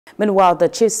Meanwhile, the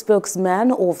chief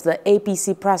spokesman of the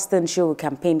APC presidential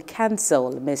campaign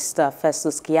council, Mr.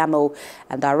 Festus Keyamo,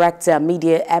 and Director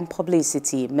Media and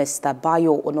Publicity, Mr.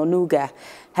 Bayo Ononuga,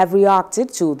 have reacted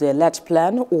to the alleged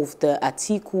plan of the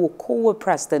Atiku Abubakar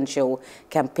presidential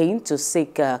campaign to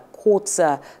seek court's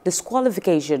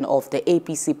disqualification of the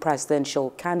APC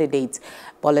presidential candidate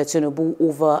Bola Tinubu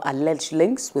over alleged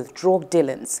links with drug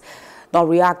dealings. Now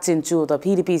reacting to the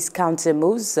PDP's counter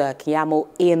moves, Keyamo,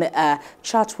 in a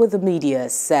chat with the media,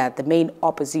 said the main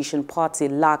opposition party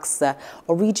lacks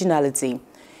originality.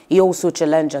 He also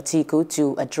challenged Atiku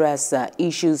to address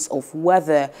issues of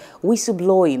whether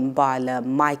whistleblowing by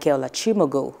Michael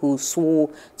Achimogo, who swore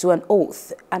to an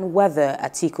oath, and whether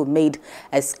Atiku made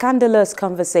a scandalous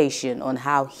conversation on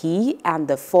how he and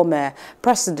the former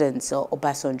president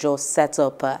Obasanjo set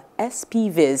up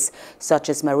SPVs such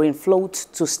as Marine Float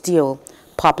to steal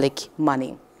public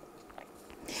money.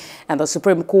 And the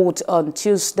Supreme Court on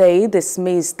Tuesday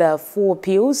dismissed the 4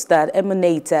 appeals that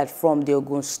emanated from the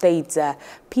Ogun State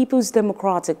People's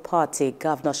Democratic Party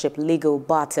governorship legal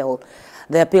battle.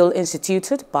 The appeal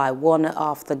instituted by one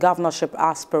of the governorship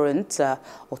aspirant,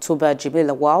 Otoba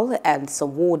Jibilawal, and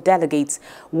some war delegates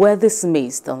were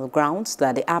dismissed on the grounds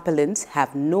that the appellants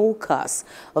have no cause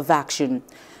of action.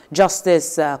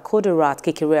 Justice Kudirat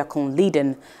Kekiriakun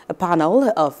leading a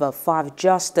panel of 5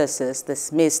 justices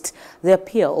dismissed the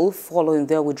appeal following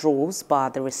their withdrawals by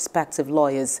the respective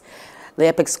lawyers. The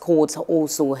Apex Court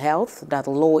also held that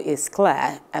the law is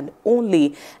clear and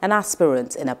only an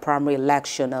aspirant in a primary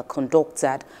election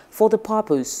conducted for the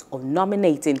purpose of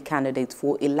nominating candidates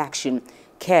for election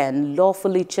can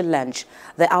lawfully challenge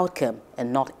the outcome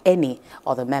and not any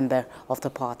other member of the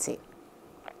party.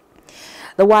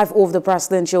 The wife of the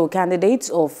presidential candidate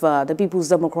of the People's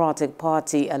Democratic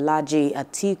Party, Alhaji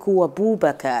Atiku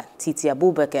Abubakar, Titi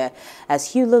Abubakar,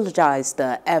 has eulogized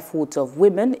the effort of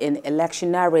women in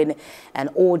electioneering and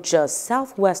urged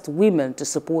Southwest women to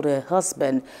support her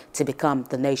husband to become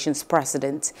the nation's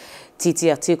president. Titi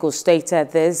Atiku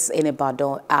stated this in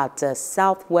Ibadan at a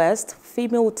Southwest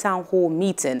Female Town Hall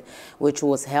meeting, which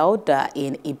was held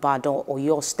in Ibadan,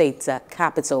 Oyo State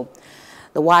capital.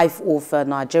 The wife of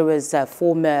Nigeria's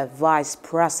former Vice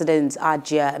President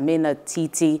Ajia Amina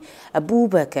Titi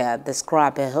Abubakar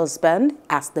described her husband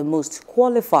as the most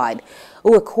qualified,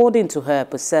 who according to her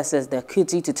possesses the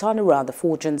ability to turn around the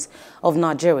fortunes of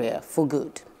Nigeria for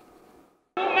good.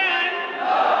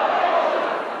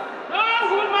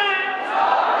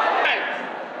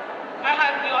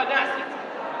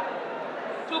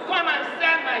 To come and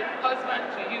sell my husband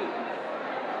to you.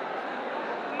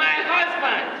 My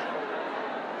husband,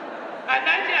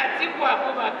 Alhaji Atiku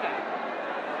Abubakar,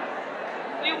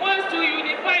 he wants to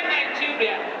unify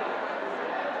Nigeria.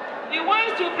 He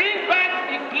wants to bring back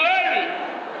the glory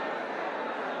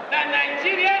that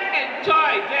Nigeria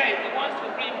enjoyed then. He wants to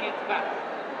bring it back.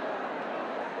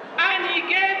 And he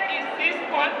gave his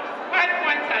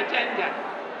 5-point agenda,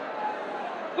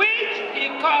 which he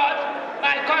called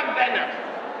my covenant.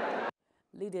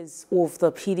 Leaders of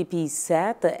the PDP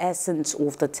said the essence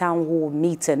of the town hall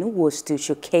meeting was to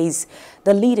showcase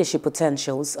the leadership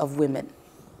potentials of women.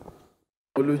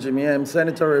 Olujimi, I'm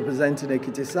senator representing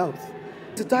Ekiti South.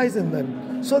 Sensitizing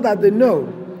them so that they know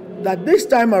that this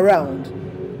time around,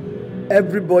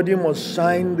 everybody must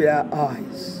shine their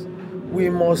eyes.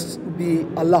 We must be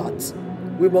alert.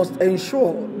 We must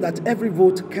ensure that every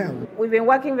vote counts. We've been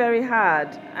working very hard,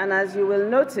 and as you will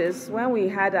notice, when we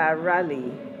had our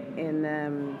rally in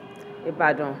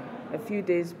Ibadan a few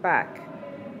days back,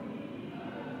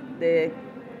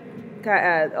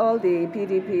 all the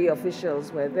PDP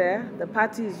officials were there. The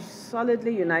party is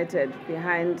solidly united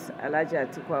behind Alhaji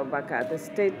Atiku Abubakar. The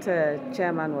state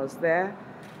chairman was there.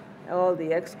 All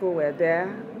the EXCO were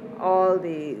there. All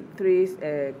the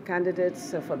 3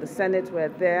 candidates for the Senate were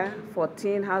there.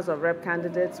 14 House of Rep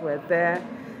candidates were there.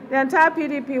 The entire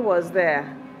PDP was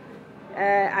there.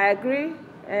 I agree.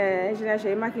 Engineer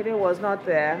Seyi Makinde was not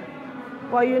there,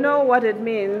 but you know what it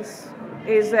means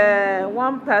is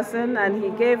one person, and he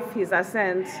gave his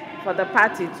assent for the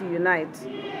party to unite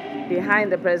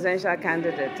behind the presidential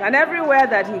candidate. And everywhere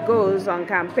that he goes on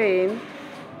campaign,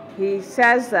 he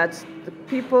says that the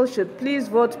people should please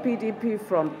vote PDP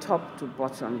from top to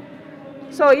bottom.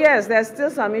 So yes, there's still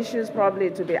some issues probably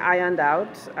to be ironed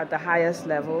out at the highest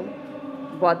level,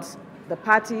 but the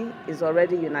party is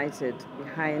already united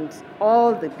behind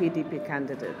all the PDP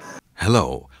candidates.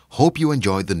 Hello, hope you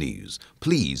enjoyed the news.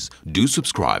 Please do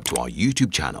subscribe to our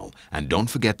YouTube channel and don't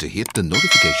forget to hit the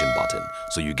notification button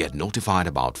so you get notified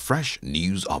about fresh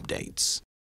news updates.